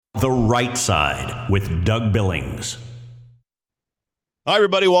The Right Side with Doug Billings. Hi,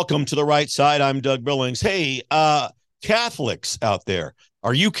 everybody. Welcome to The Right Side. I'm Doug Billings. Hey, Catholics out there,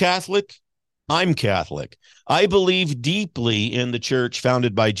 are you Catholic? I'm Catholic. I believe deeply in the church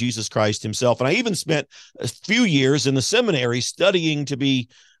founded by Jesus Christ himself. And I even spent a few years in the seminary studying to be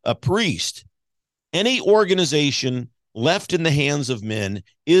a priest. Any organization left in the hands of men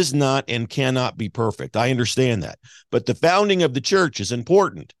is not and cannot be perfect. I understand that. But the founding of the church is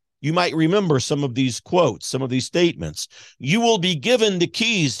important. You might remember some of these quotes, some of these statements. You will be given the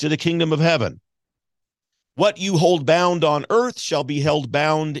keys to the kingdom of heaven. What you hold bound on earth shall be held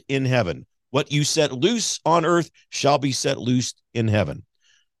bound in heaven. What you set loose on earth shall be set loose in heaven.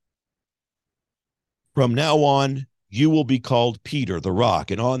 From now on, you will be called Peter, the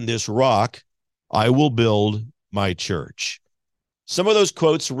rock, and on this rock, I will build my church. Some of those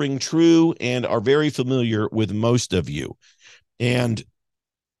quotes ring true and are very familiar with most of you. And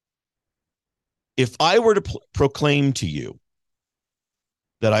if I were to proclaim to you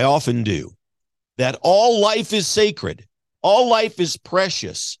that I often do, that all life is sacred, all life is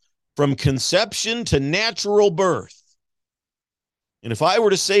precious, from conception to natural birth. And if I were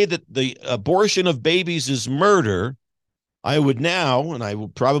to say that the abortion of babies is murder, I would now, and I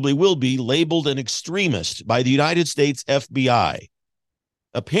probably will be, labeled an extremist by the United States FBI.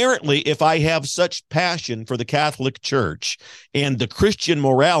 Apparently, if I have such passion for the Catholic Church and the Christian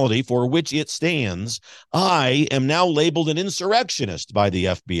morality for which it stands, I am now labeled an insurrectionist by the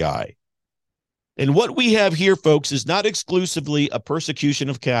FBI. And what we have here, folks, is not exclusively a persecution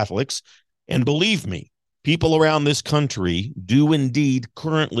of Catholics. And believe me, people around this country do indeed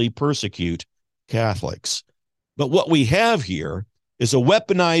currently persecute Catholics. But what we have here is a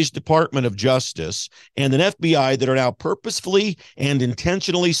weaponized Department of Justice and an FBI that are now purposefully and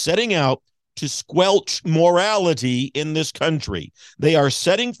intentionally setting out to squelch morality in this country. They are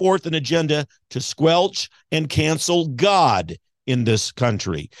setting forth an agenda to squelch and cancel God in this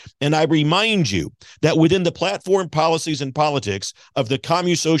country. And I remind you that within the platform, policies, and politics of the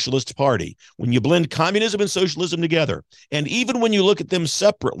Communist Socialist Party, when you blend communism and socialism together, and even when you look at them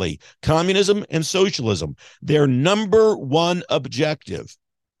separately, communism and socialism, their number one objective,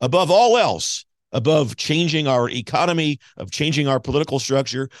 above all else, above changing our economy, of changing our political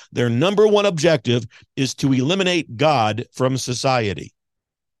structure, their number one objective is to eliminate God from society.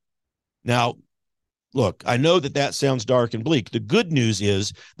 Now, look, I know that sounds dark and bleak. The good news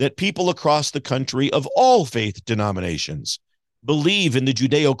is that people across the country of all faith denominations believe in the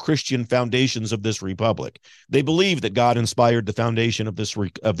Judeo-Christian foundations of this republic. They believe that God inspired the foundation of this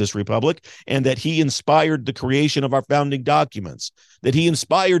republic, and that he inspired the creation of our founding documents, that he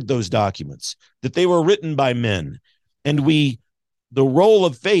inspired those documents, that they were written by men. And the role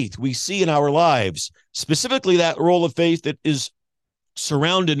of faith we see in our lives, specifically that role of faith that is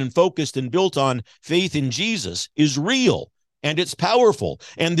surrounded and focused and built on faith in Jesus, is real and it's powerful.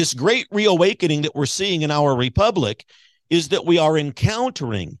 And this great reawakening that we're seeing in our republic is that we are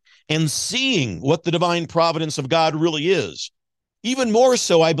encountering and seeing what the divine providence of God really is. Even more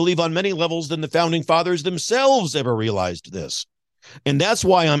so, I believe, on many levels than the founding fathers themselves ever realized this. And that's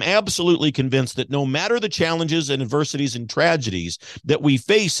why I'm absolutely convinced that no matter the challenges and adversities and tragedies that we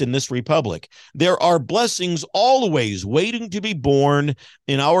face in this republic, there are blessings always waiting to be born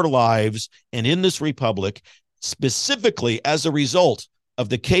in our lives and in this republic, specifically as a result of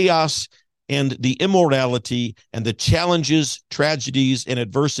the chaos and the immorality and the challenges, tragedies, and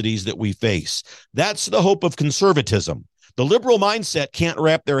adversities that we face. That's the hope of conservatism. The liberal mindset can't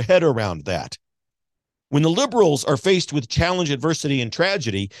wrap their head around that. When the liberals are faced with challenge, adversity, and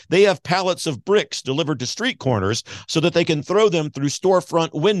tragedy, they have pallets of bricks delivered to street corners so that they can throw them through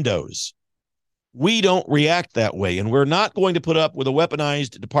storefront windows. We don't react that way, and we're not going to put up with a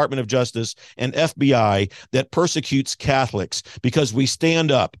weaponized Department of Justice and FBI that persecutes Catholics, because we stand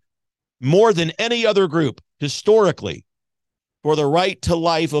up more than any other group historically for the right to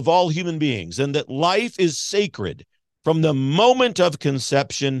life of all human beings, and that life is sacred from the moment of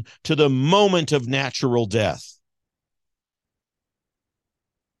conception to the moment of natural death.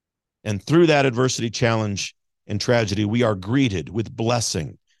 And through that adversity, challenge, and tragedy, we are greeted with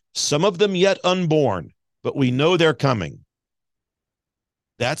blessing, some of them yet unborn, but we know they're coming.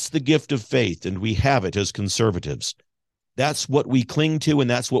 That's the gift of faith, and we have it as conservatives. That's what we cling to, and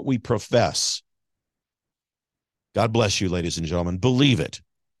that's what we profess. God bless you, ladies and gentlemen. Believe it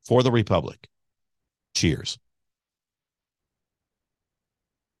for the Republic. Cheers.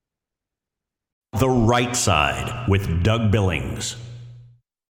 The Right Side with Doug Billings.